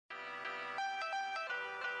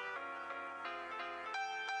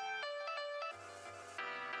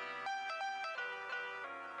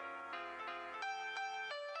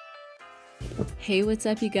Hey, what's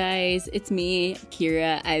up, you guys? It's me,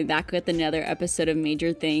 Kyra. I'm back with another episode of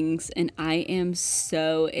Major Things, and I am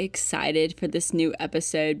so excited for this new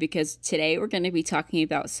episode because today we're going to be talking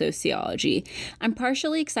about sociology. I'm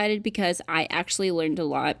partially excited because I actually learned a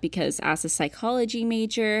lot because as a psychology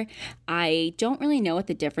major, I don't really know what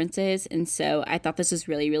the difference is, and so I thought this was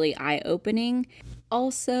really eye-opening.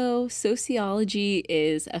 Also, sociology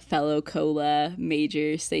is a fellow COLA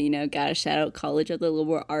major, so, gotta shout out College of the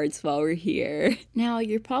Liberal Arts while we're here. Now,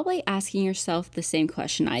 you're probably asking yourself the same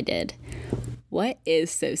question I did. What is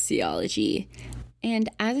sociology? And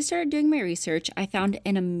as I started doing my research, I found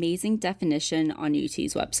an amazing definition on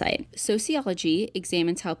UT's website. Sociology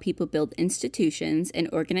examines how people build institutions and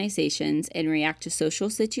organizations and react to social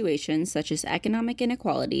situations such as economic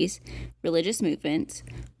inequalities, religious movements,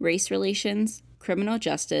 race relations, criminal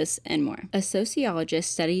justice, and more. A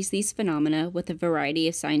sociologist studies these phenomena with a variety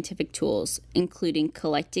of scientific tools, including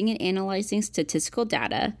collecting and analyzing statistical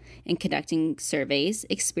data and conducting surveys,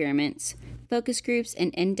 experiments, focus groups,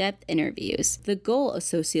 and in-depth interviews. The goal of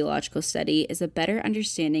sociological study is a better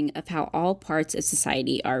understanding of how all parts of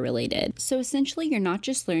society are related. So essentially, you're not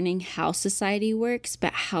just learning how society works,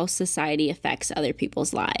 but how society affects other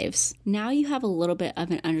people's lives. Now you have a little bit of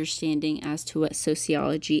an understanding as to what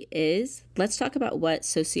sociology is. Let's talk about what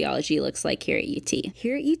sociology looks like here at UT.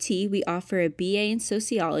 Here at UT, we offer a BA in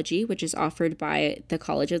sociology, which is offered by the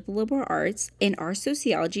College of the Liberal Arts, and our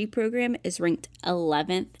sociology program is ranked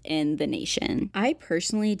 11th in the nation. I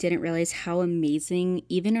personally didn't realize how amazing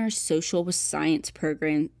even our social science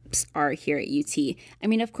programs are here at UT. I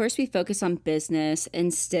mean, of course, we focus on business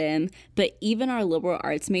and STEM, but even our liberal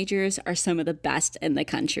arts majors are some of the best in the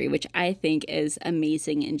country, which I think is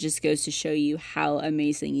amazing and just goes to show you how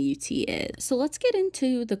amazing UT is. So let's get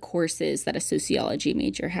into the courses that a sociology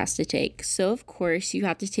major has to take. So of course, you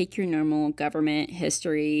have to take your normal government,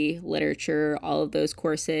 history, literature, all of those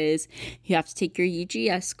courses. You have to take your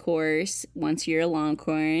UGS course once you're a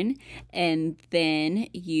Longhorn, and then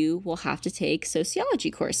you will have to take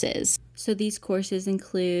sociology courses. So these courses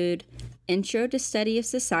include Intro to Study of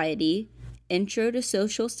Society, Intro to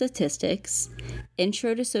Social Statistics,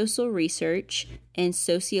 Intro to Social Research, and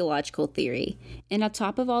Sociological Theory. And on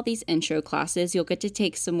top of all these intro classes, you'll get to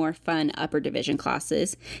take some more fun upper division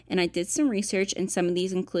classes. And I did some research, and some of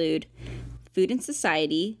these include Food and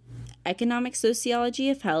Society, Economic Sociology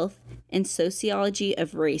of Health, and Sociology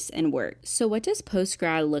of Race and Work. So what does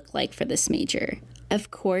postgrad look like for this major? Of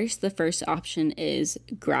course, the first option is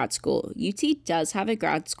grad school. UT does have a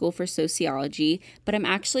grad school for sociology, but I'm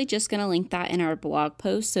actually just going to link that in our blog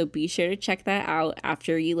post, so be sure to check that out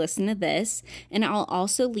after you listen to this. And I'll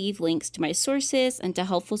also leave links to my sources and to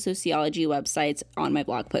helpful sociology websites on my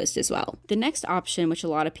blog post as well. The next option, which a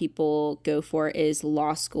lot of people go for, is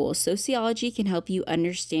law school. Sociology can help you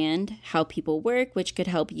understand how people work, which could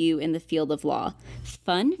help you in the field of law.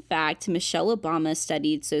 Fun fact, Michelle Obama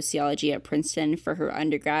studied sociology at Princeton for her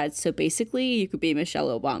undergrad, so basically you could be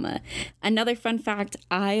Michelle Obama. Another fun fact,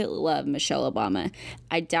 I love Michelle Obama.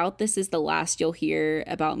 I doubt this is the last you'll hear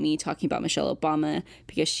about me talking about Michelle Obama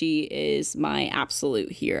because she is my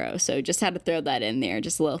absolute hero, so just had to throw that in there,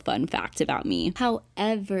 just a little fun fact about me.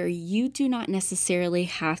 However, you do not necessarily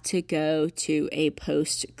have to go to a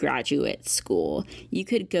postgraduate school. You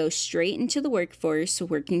could go straight into the workforce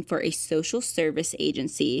working for a social service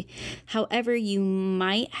agency. However, you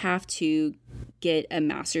might have to get a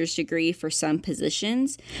master's degree for some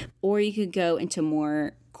positions, or you could go into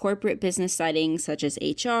more corporate business settings such as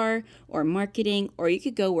HR or marketing, or you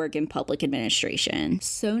could go work in public administration.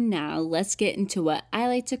 So now let's get into what I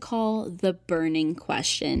like to call the burning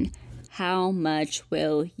question. How much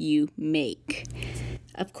will you make?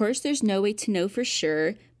 Of course, there's no way to know for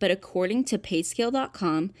sure, but according to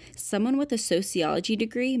payscale.com, someone with a sociology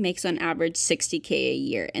degree makes on average $60K a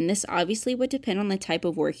year. And this obviously would depend on the type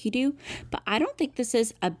of work you do, but I don't think this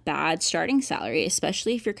is a bad starting salary,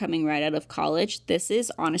 especially if you're coming right out of college. This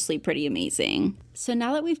is honestly pretty amazing. So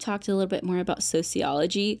now that we've talked a little bit more about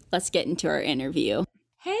sociology, let's get into our interview.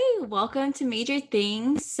 Hey, welcome to Major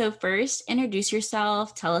Things. So first, introduce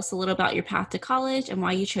yourself, tell us a little about your path to college and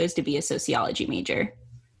why you chose to be a sociology major.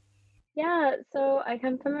 Yeah, so I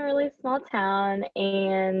come from a really small town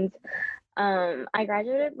and I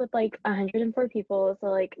graduated with like 104 people, so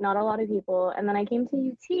like not a lot of people. And then I came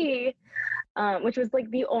to UT, which was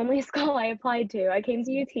like the only school I applied to. I came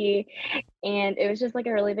to UT and it was just like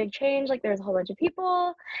a really big change. Like there was a whole bunch of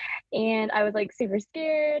people and I was like super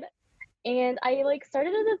scared. And I like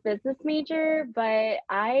started as a business major, but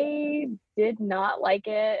I did not like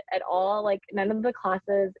it at all. Like none of the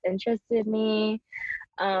classes interested me.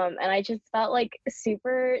 And I just felt like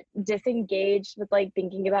super disengaged with like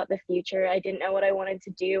thinking about the future. I didn't know what I wanted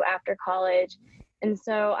to do after college. And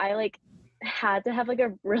so I like had to have like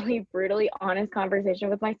a really brutally honest conversation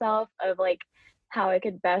with myself of like how I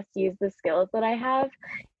could best use the skills that I have.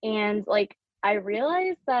 And like I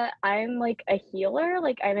realized that I'm like a healer,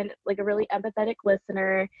 like like a really empathetic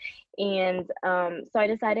listener. And so I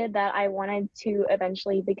decided that I wanted to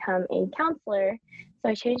eventually become a counselor. So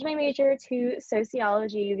I changed my major to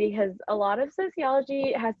sociology because a lot of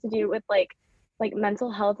sociology has to do with like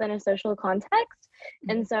mental health in a social context.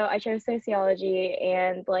 And so I chose sociology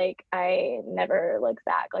and like I never looked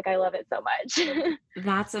back. Like I love it so much.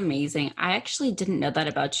 That's amazing. I actually didn't know that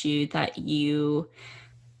about you, that you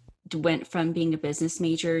went from being a business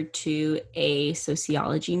major to a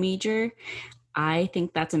sociology major. I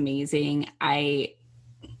think that's amazing. I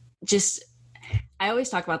always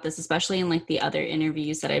talk about this, especially in like the other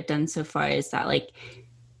interviews that I've done so far, is that like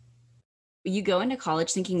you go into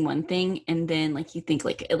college thinking one thing, and then like you think,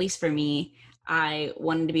 like, at least for me, I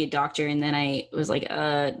wanted to be a doctor, and then I was like,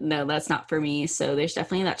 no, that's not for me. So there's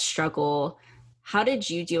definitely that struggle. How did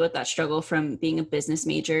you deal with that struggle from being a business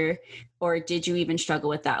major? Or did you even struggle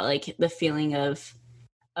with that, like the feeling of,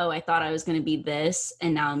 oh, I thought I was going to be this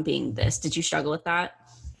and now I'm being this? Did you struggle with that?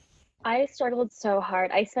 I struggled so hard.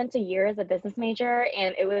 I spent a year as a business major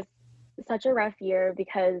and it was such a rough year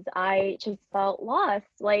because I just felt lost.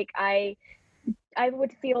 Like I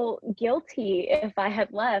would feel guilty if I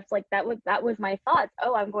had left. Like that was my thoughts.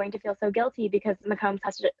 Oh, I'm going to feel so guilty because Macomb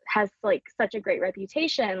has like such a great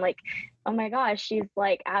reputation. Like, oh my gosh, she's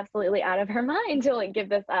like absolutely out of her mind to like give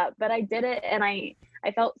this up. But I did it, and I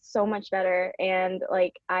felt so much better. And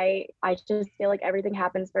like I just feel like everything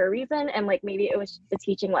happens for a reason, and like maybe it was just a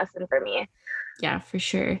teaching lesson for me. Yeah, for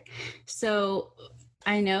sure. So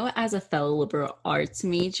I know, as a fellow liberal arts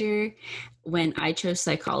major, when I chose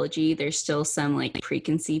psychology, there's still some like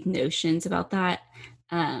preconceived notions about that.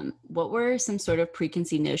 What were some sort of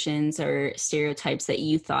preconceived notions or stereotypes that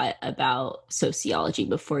you thought about sociology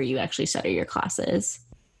before you actually started your classes?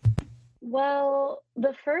 Well,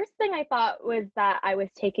 the first thing I thought was that I was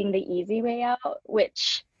taking the easy way out,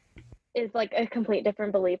 which is like a complete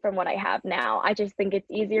different belief from what I have now. I just think it's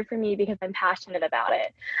easier for me because I'm passionate about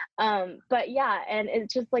it. But yeah, and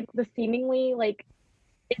it's just like the seemingly like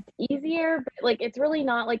it's easier, but like it's really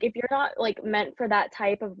not. Like if you're not like meant for that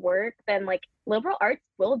type of work, then like liberal arts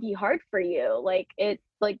will be hard for you. Like it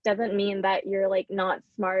like doesn't mean that you're like not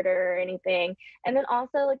smarter or anything. And then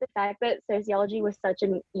also like the fact that sociology was such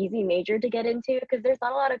an easy major to get into because there's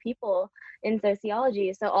not a lot of people in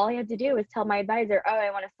sociology. So all I had to do was tell my advisor, oh,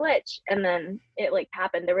 I want to switch, and then it like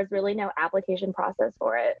happened. There was really no application process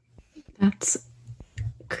for it. That's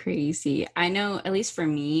crazy. I know, at least for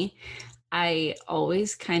me, I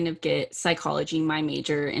always kind of get psychology, my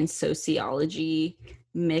major, and sociology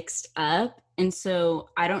mixed up. And so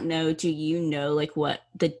I don't know, do you know like what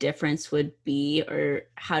the difference would be, or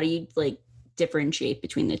how do you like differentiate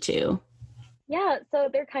between the two? Yeah, so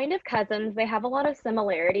they're kind of cousins. They have a lot of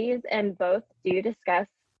similarities, and both do discuss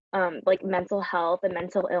like mental health and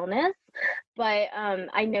mental illness. But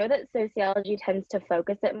I know that sociology tends to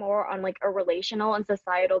focus it more on like a relational and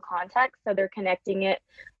societal context. So they're connecting it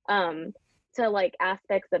to like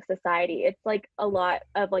aspects of society. It's like a lot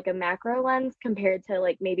of like a macro lens compared to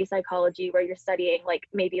like maybe psychology, where you're studying like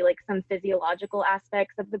maybe like some physiological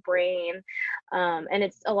aspects of the brain. And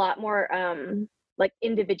it's a lot more like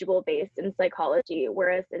individual based in psychology,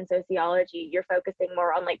 whereas in sociology you're focusing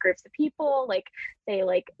more on like groups of people, like say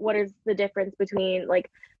like what is the difference between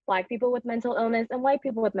like Black people with mental illness and white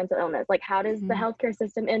people with mental illness, like how does the Mhm. healthcare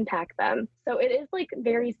system impact them. So it is like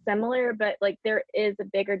very similar, but like there is a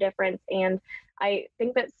bigger difference. And I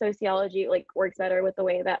think that sociology like works better with the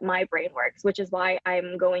way that my brain works, which is why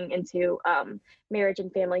I'm going into marriage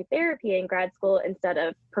and family therapy in grad school instead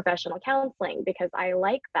of professional counseling, because I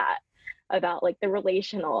like that about like the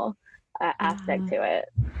relational aspect Yeah, to it.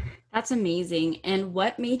 that's amazing. And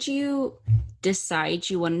what made you decide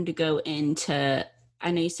you wanted to go into,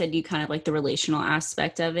 I know you said you kind of like the relational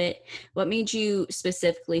aspect of it. What made you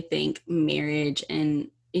specifically think marriage and,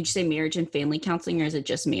 did you say marriage and family counseling, or is it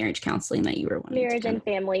just marriage counseling that you were wanting to Marriage kind and of?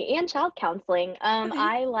 family and child counseling. Okay.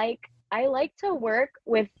 I like to work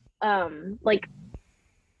with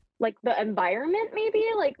like the environment, maybe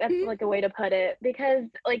like that's Mhm. like a way to put it, because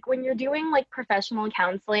like when you're doing like professional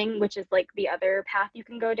counseling, which is like the other path you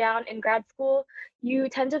can go down in grad school, you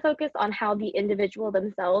tend to focus on how the individual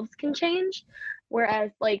themselves can change.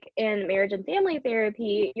 Whereas like in marriage and family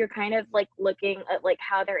therapy, you're kind of like looking at like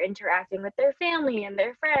how they're interacting with their family and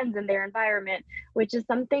their friends and their environment, which is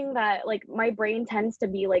something that like my brain tends to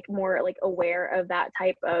be like more like aware of that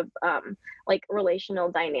type of like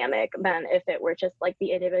relational dynamic than if it were just like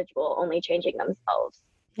the individual only changing themselves.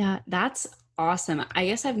 Yeah, that's awesome. I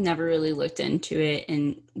guess I've never really looked into it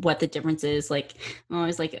and what the difference is. Like, I'm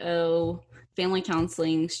always like, oh, family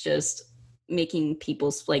counseling's just making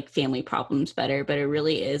people's like family problems better, but it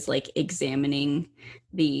really is like examining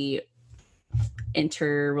the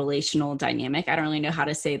interrelational dynamic. I don't really know how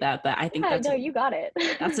to say that, but I think No, you got it.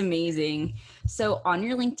 that's amazing. So on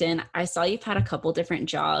your LinkedIn, I saw you've had a couple different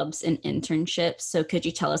jobs and internships. So could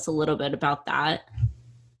you tell us a little bit about that?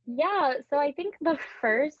 Yeah, so I think the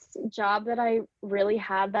first job that I really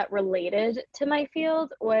had that related to my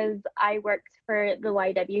field was I worked for the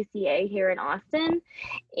YWCA here in Austin.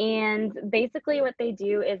 And basically, what they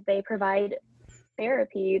do is they provide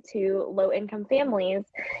therapy to low income families.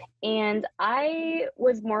 And I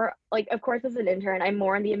was more like, of course, as an intern, I'm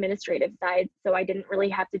more on the administrative side. So I didn't really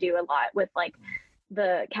have to do a lot with like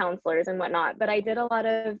the counselors and whatnot. But I did a lot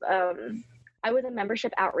of, I was a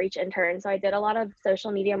membership outreach intern. So I did a lot of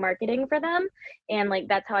social media marketing for them. And like,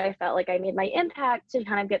 that's how I felt like I made my impact to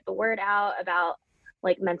kind of get the word out about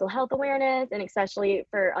like mental health awareness, and especially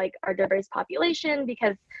for like our diverse population,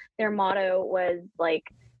 because their motto was like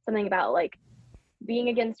something about like being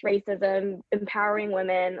against racism, empowering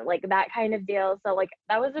women, like that kind of deal. So like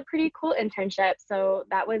that was a pretty cool internship. So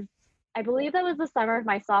that was, I believe that was the summer of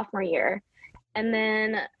my sophomore year. And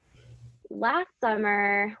then last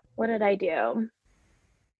summer, what did I do?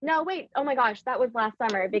 No, wait. Oh my gosh, that was last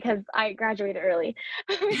summer because I graduated early.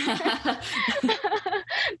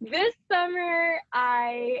 This summer,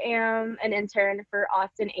 I am an intern for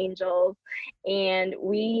Austin Angels, and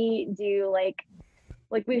we do like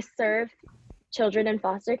we serve children in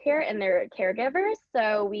foster care and their caregivers.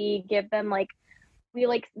 So we give them like we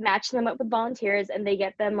like match them up with volunteers, and they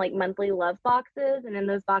get them like monthly love boxes, and in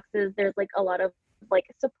those boxes there's like a lot of like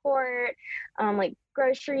support, like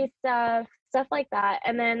grocery stuff like that.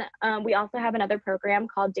 And then we also have another program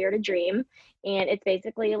called Dare to Dream, and it's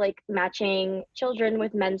basically like matching children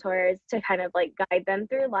with mentors to kind of like guide them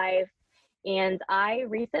through life. And I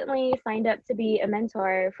recently signed up to be a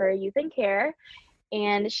mentor for Youth in Care,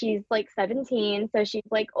 and she's like 17, so she's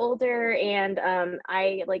like older. And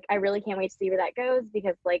I really can't wait to see where that goes,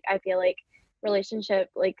 because like I feel like relationship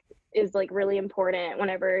like is like really important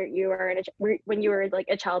whenever you are when you are like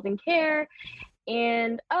a child in care.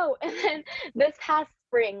 And oh, and then this past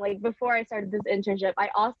spring, like before I started this internship, I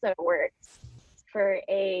also worked for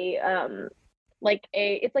a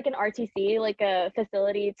it's like an RTC, like a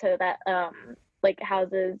facility to that like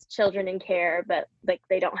houses children in care, but like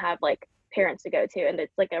they don't have like parents to go to, and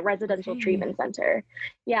it's like a residential treatment center.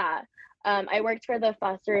 Yeah. I worked for the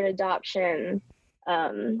foster and adoption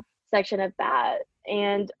section of that,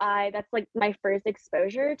 and that's like my first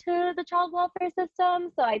exposure to the child welfare system.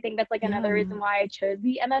 So I think that's like another reason why I chose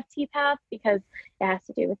the MFT path, because it has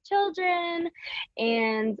to do with children.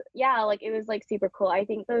 And yeah, like it was like super cool. I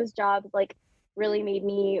think those jobs like really made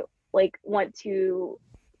me like want to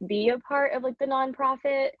be a part of like the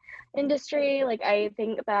nonprofit industry. Like I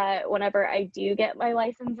think that whenever I do get my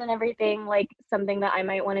license and everything, like something that I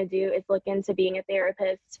might want to do is look into being a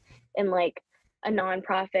therapist in like a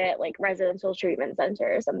nonprofit like residential treatment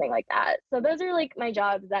center or something like that. So those are like my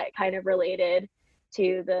jobs that kind of related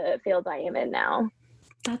to the field I am in now.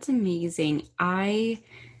 That's amazing. I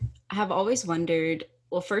have always wondered,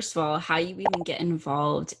 well, first of all, how you even get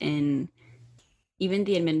involved in even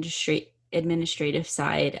the administrative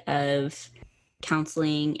side of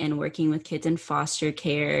counseling and working with kids in foster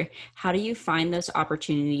care. How do you find those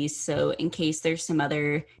opportunities? So in case there's some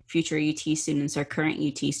other future UT students or current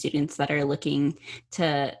UT students that are looking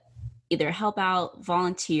to either help out,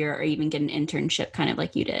 volunteer, or even get an internship kind of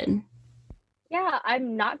like you did. Yeah,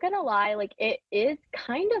 I'm not gonna lie, like it is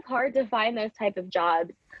kind of hard to find those type of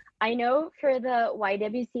jobs. I know for the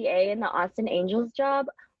YWCA and the Austin Angels job,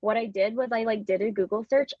 what I did was I like did a Google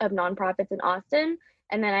search of nonprofits in Austin,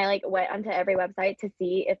 and then I like went onto every website to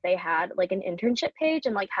see if they had like an internship page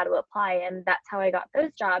and like how to apply, and that's how I got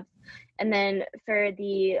those jobs. And then for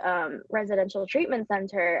the residential treatment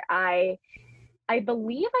center, I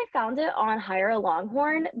believe I found it on Hire a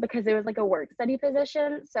Longhorn because it was like a work study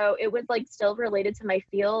position. So it was like still related to my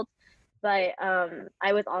field, but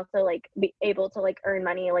I was also like be able to like earn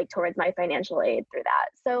money like towards my financial aid through that.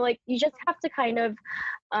 So like you just have to kind of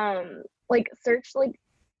like search like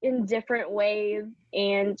in different ways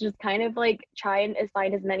and just kind of like try and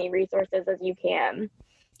find as many resources as you can.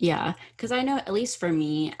 Yeah, because I know, at least for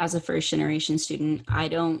me as a first generation student, I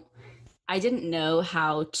didn't know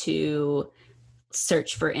how to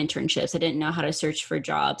search for internships. I didn't know how to search for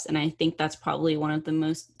jobs. And I think that's probably one of the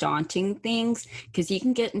most daunting things, because you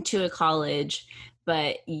can get into a college,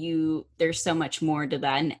 but there's so much more to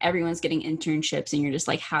that. And everyone's getting internships and you're just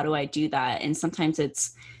like, how do I do that? And sometimes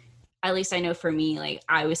it's, at least I know for me, like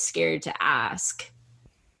I was scared to ask.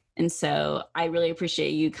 And so I really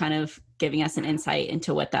appreciate you kind of giving us an insight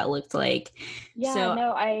into what that looked like. Yeah, So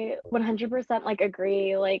no, I 100% like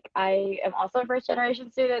agree. Like I am also a first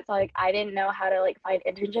generation student, so like I didn't know how to like find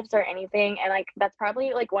internships or anything. And like that's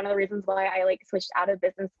probably like one of the reasons why I like switched out of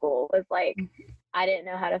business school was like I didn't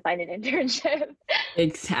know how to find an internship.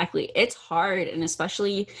 exactly. It's hard, and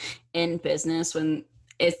especially in business when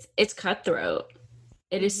it's cutthroat.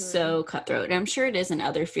 It is so cutthroat. And I'm sure it is in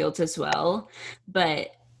other fields as well, but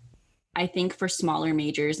I think for smaller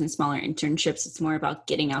majors and smaller internships, it's more about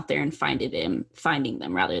getting out there and finding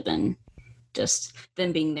them rather than just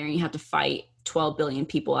them being there and you have to fight 12 billion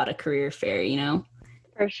people at a career fair, you know?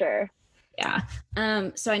 For sure. Yeah.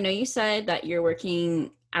 So I know you said that you're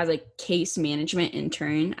working as a case management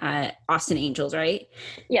intern at Austin Angels, right?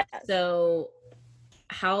 Yeah. So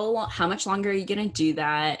how much longer are you going to do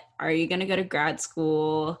that? Are you going to go to grad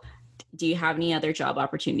school? Do you have any other job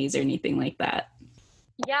opportunities or anything like that?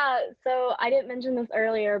 Yeah, so I didn't mention this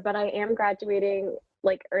earlier, but I am graduating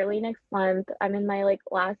like early next month. I'm in my like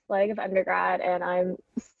last leg of undergrad and I'm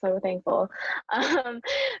so thankful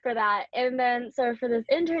for that. And then so for this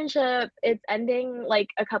internship, it's ending like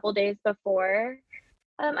a couple days before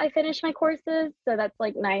I finish my courses, so that's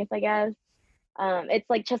like nice, I guess. It's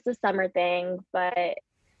like just a summer thing, but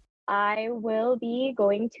I will be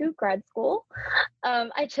going to grad school.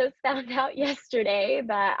 I just found out yesterday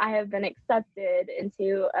that I have been accepted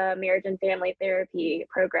into a marriage and family therapy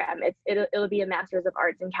program. It'll be a master's of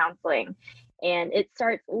arts in counseling, and it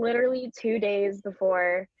starts literally 2 days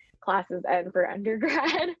before classes end for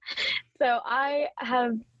undergrad. So I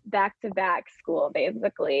have back-to-back school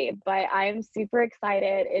basically, but I'm super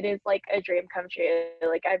excited. It is like a dream come true.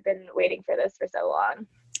 Like I've been waiting for this for so long.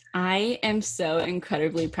 I am so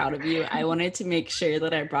incredibly proud of you. I wanted to make sure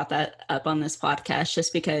that I brought that up on this podcast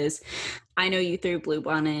just because I know you through Blue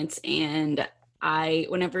Bonnets, and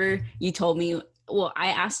whenever you told me, well, I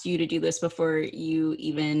asked you to do this before you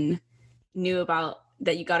even knew about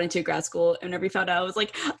that you got into grad school. And whenever you found out, I was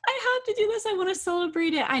like, I have to do this. I want to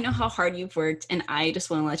celebrate it. I know how hard you've worked. And I just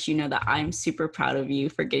want to let you know that I'm super proud of you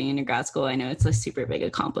for getting into grad school. I know it's a super big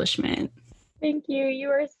accomplishment. Thank you. You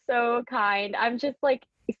are so kind. I'm just like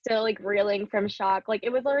still like reeling from shock. Like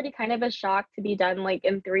it was already kind of a shock to be done like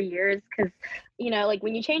in 3 years because, like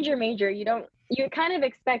when you change your major, you kind of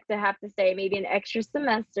expect to have to stay maybe an extra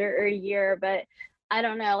semester or a year, but I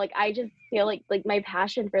don't know. Like I just feel like my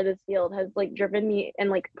passion for this field has like driven me and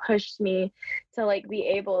like pushed me to like be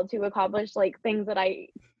able to accomplish like things that I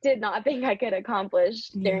did not think I could accomplish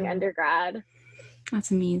during undergrad.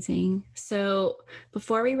 That's amazing. So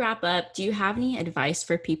before we wrap up, do you have any advice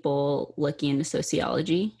for people looking into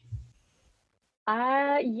sociology?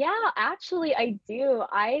 Yeah, actually I do.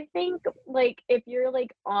 I think like if you're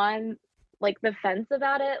like on like the fence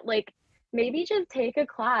about it, like maybe just take a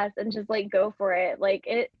class and just like go for it. Like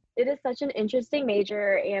it is such an interesting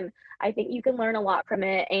major and I think you can learn a lot from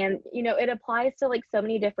it, and it applies to like so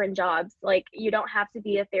many different jobs. Like you don't have to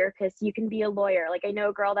be a therapist, you can be a lawyer. Like I know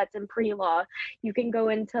a girl that's in pre-law, you can go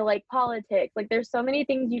into like politics. Like there's so many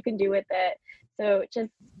things you can do with it, so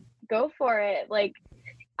just go for it. Like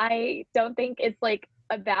I don't think it's like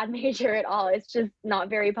a bad major at all. It's just not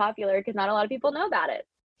very popular because not a lot of people know about it.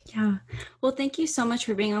 Yeah. Well, thank you so much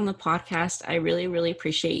for being on the podcast. I really, really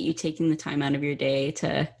appreciate you taking the time out of your day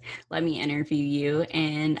to let me interview you.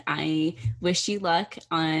 And I wish you luck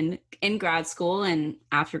in grad school and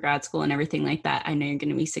after grad school and everything like that. I know you're going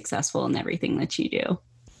to be successful in everything that you do.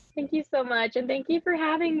 Thank you so much. And thank you for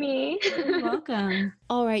having me. You're welcome.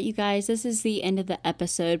 All right, you guys, this is the end of the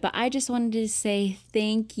episode, but I just wanted to say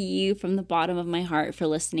thank you from the bottom of my heart for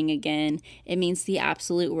listening again. It means the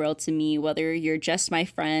absolute world to me, whether you're just my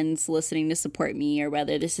friends listening to support me or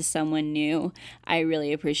whether this is someone new. I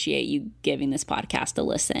really appreciate you giving this podcast a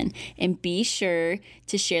listen. And be sure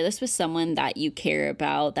to share this with someone that you care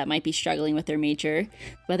about that might be struggling with their major,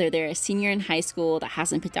 whether they're a senior in high school that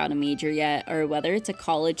hasn't picked out a major yet, or whether it's a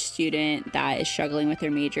college student that is struggling with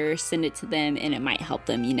their major. Send it to them and it might help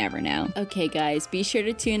them. You never know. Okay, guys, be sure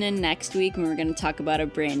to tune in next week when we're going to talk about a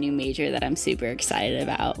brand new major that I'm super excited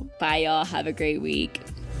about. Bye, y'all. Have a great week.